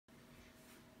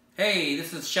Hey,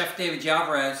 this is Chef David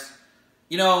Alvarez.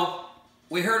 You know,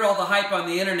 we heard all the hype on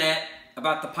the internet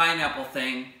about the pineapple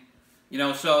thing. You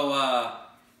know, so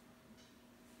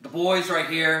the boys right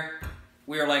here,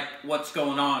 we are like, what's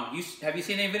going on? Have you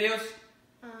seen any videos?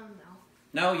 No.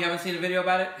 No? You haven't seen a video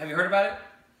about it? Have you heard about it?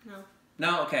 No.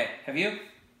 No? Okay. Have you?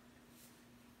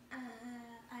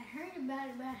 I heard about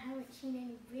it, but I haven't seen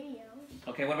any videos.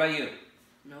 Okay, what about you?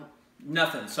 No.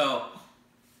 Nothing. So,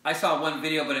 I saw one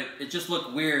video, but it just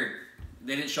looked weird.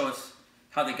 They didn't show us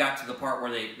how they got to the part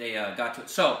where they got to it.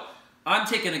 So, I'm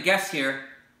taking a guess here.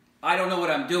 I don't know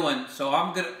what I'm doing, so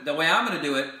the way I'm gonna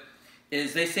do it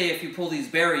is they say if you pull these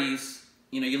berries,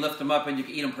 you know, you lift them up and you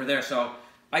can eat them per there. So,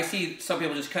 I see some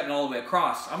people just cutting all the way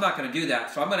across. I'm not gonna do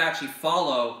that. So, I'm gonna actually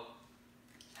follow.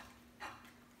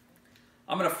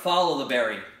 I'm gonna follow the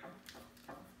berry.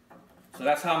 So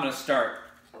that's how I'm gonna start.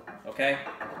 Okay?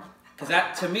 Because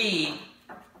that, to me,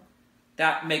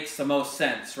 that makes the most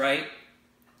sense, right?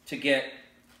 To get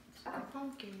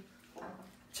Pumpkin.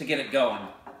 To get it going.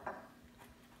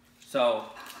 So,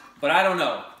 but I don't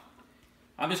know.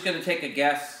 I'm just going to take a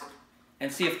guess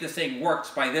and see if this thing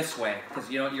works by this way. Because,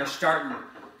 you know, you're starting,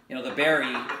 you know, the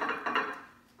berry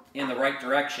in the right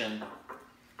direction.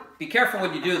 Be careful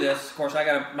when you do this. Of course, I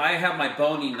have my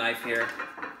boning knife here.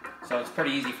 So it's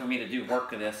pretty easy for me to do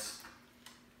work of this.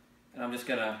 And I'm just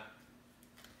going to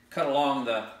cut along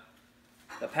the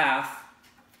path.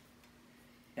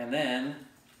 And then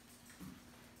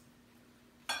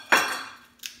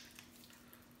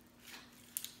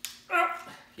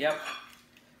yep.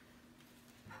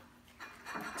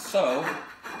 So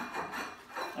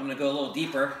I'm going to go a little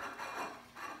deeper,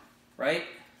 right?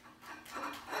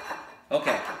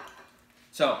 Okay.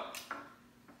 So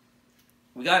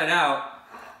we got it out.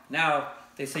 Now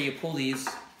they say you pull these.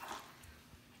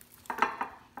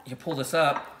 You pull this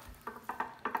up,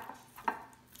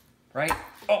 right?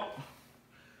 Oh,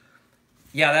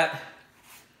 yeah,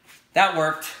 that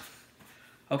worked.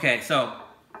 Okay, so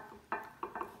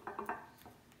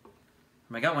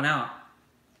I got one out,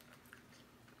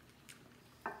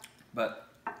 but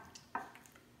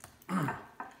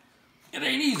it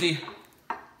ain't easy.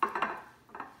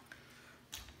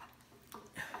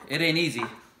 It ain't easy.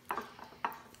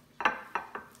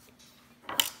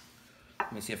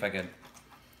 Let me see if I could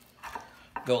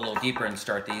go a little deeper and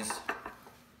start these.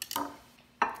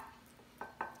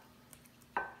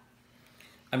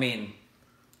 I mean,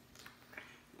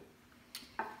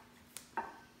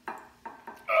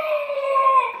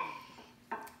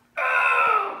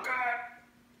 oh God,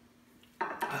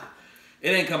 it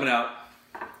ain't coming out.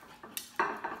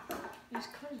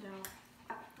 Just cut it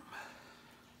out.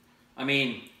 I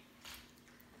mean,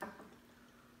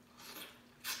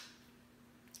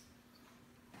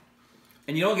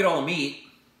 and you don't get all the meat.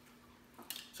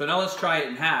 So now let's try it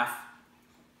in half.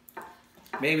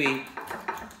 Maybe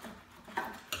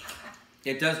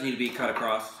it does need to be cut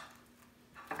across.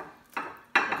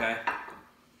 Okay.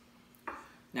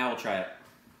 Now we'll try it.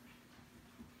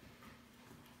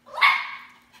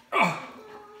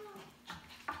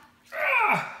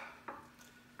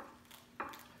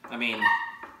 I mean,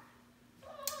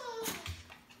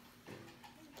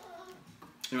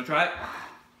 you want to try it?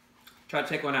 Try to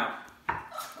take one out.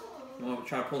 You want to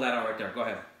try to pull that out right there. Go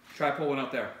ahead. Try to pull one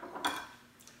out there.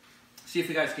 See if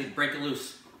you guys can break it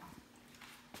loose.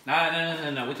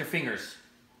 No, with your fingers.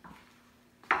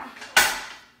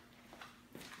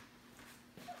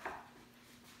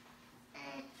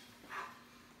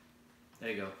 There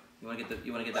you go. You want to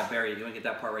get that berry. You want to get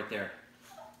that part right there.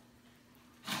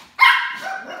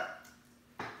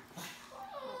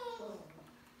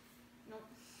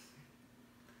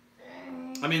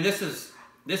 I mean, this is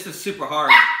super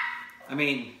hard. I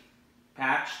mean,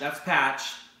 Patch. That's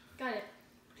Patch. Got it.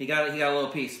 He got a little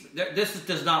piece. This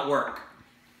does not work.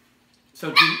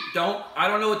 So I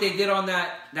don't know what they did on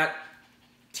that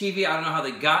TV. I don't know how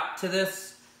they got to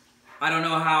this. I don't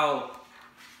know how.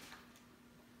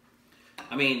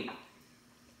 I mean,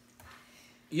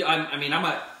 yeah. I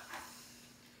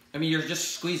mean, you're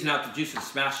just squeezing out the juice and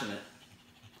smashing it.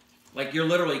 Like you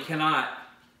literally cannot.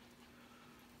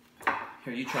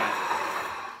 Here, you try it.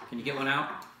 Can you get one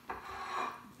out?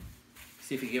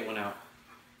 See if you get one out.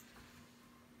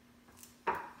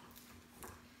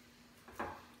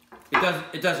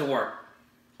 It doesn't work.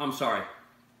 I'm sorry.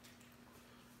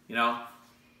 You know?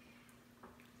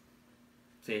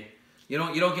 See? You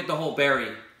don't get the whole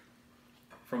berry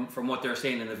from what they're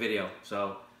saying in the video.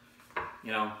 So,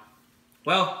 you know.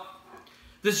 Well,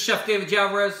 this is Chef David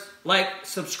Alvarez. Like,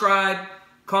 subscribe,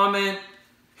 comment,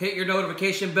 hit your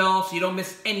notification bell so you don't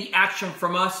miss any action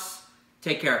from us.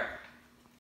 Take care.